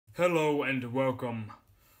Hello and welcome.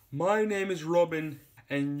 My name is Robin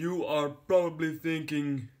and you are probably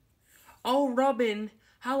thinking, Oh, Robin,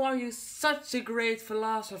 how are you such a great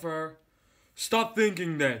philosopher? stop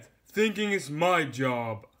thinking that. Thinking is my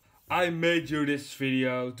job. I made you this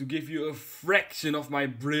video to give you a fraction of my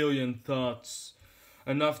brilliant thoughts.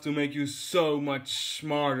 Enough to make you so much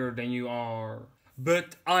smarter than you are.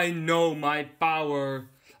 But I know my power.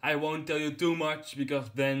 I won't tell you too much because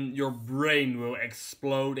then your brain will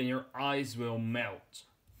explode and your eyes will melt.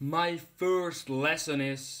 My first lesson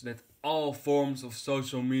is that all forms of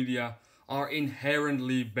social media are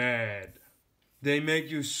inherently bad. They make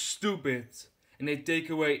you stupid and they take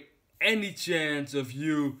away any chance of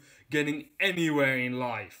you getting anywhere in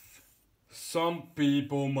life. Some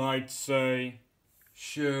people might say,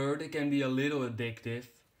 sure, they can be a little addictive,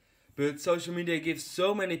 but social media gives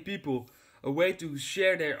so many people a way to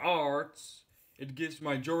share their art. It gives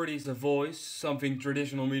minorities a voice, something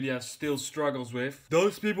traditional media still struggles with.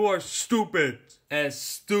 Those people are stupid. As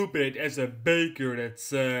stupid as a baker that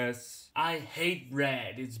says, I hate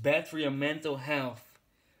bread, it's bad for your mental health.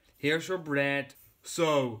 here's your bread.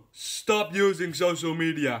 So, stop using social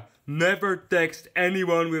media. Never text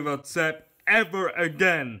anyone with WhatsApp ever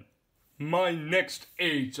again. My next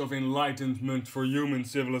age of enlightenment for human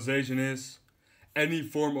civilization is, any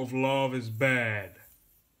form of love is bad.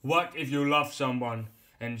 What if you love someone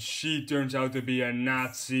and she turns out to be a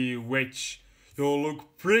Nazi witch? You'll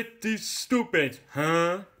look pretty stupid,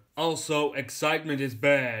 huh? Also, excitement is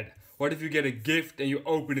bad. What if you get a gift and you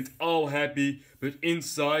open it all happy, but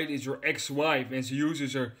inside is your ex-wife and she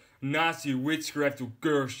uses her Nazi witchcraft to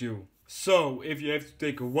curse you? So, if you have to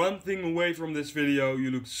take one thing away from this video,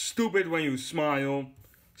 you look stupid when you smile.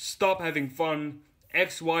 Stop having fun.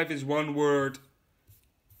 Ex-wife is one word.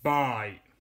 Bye.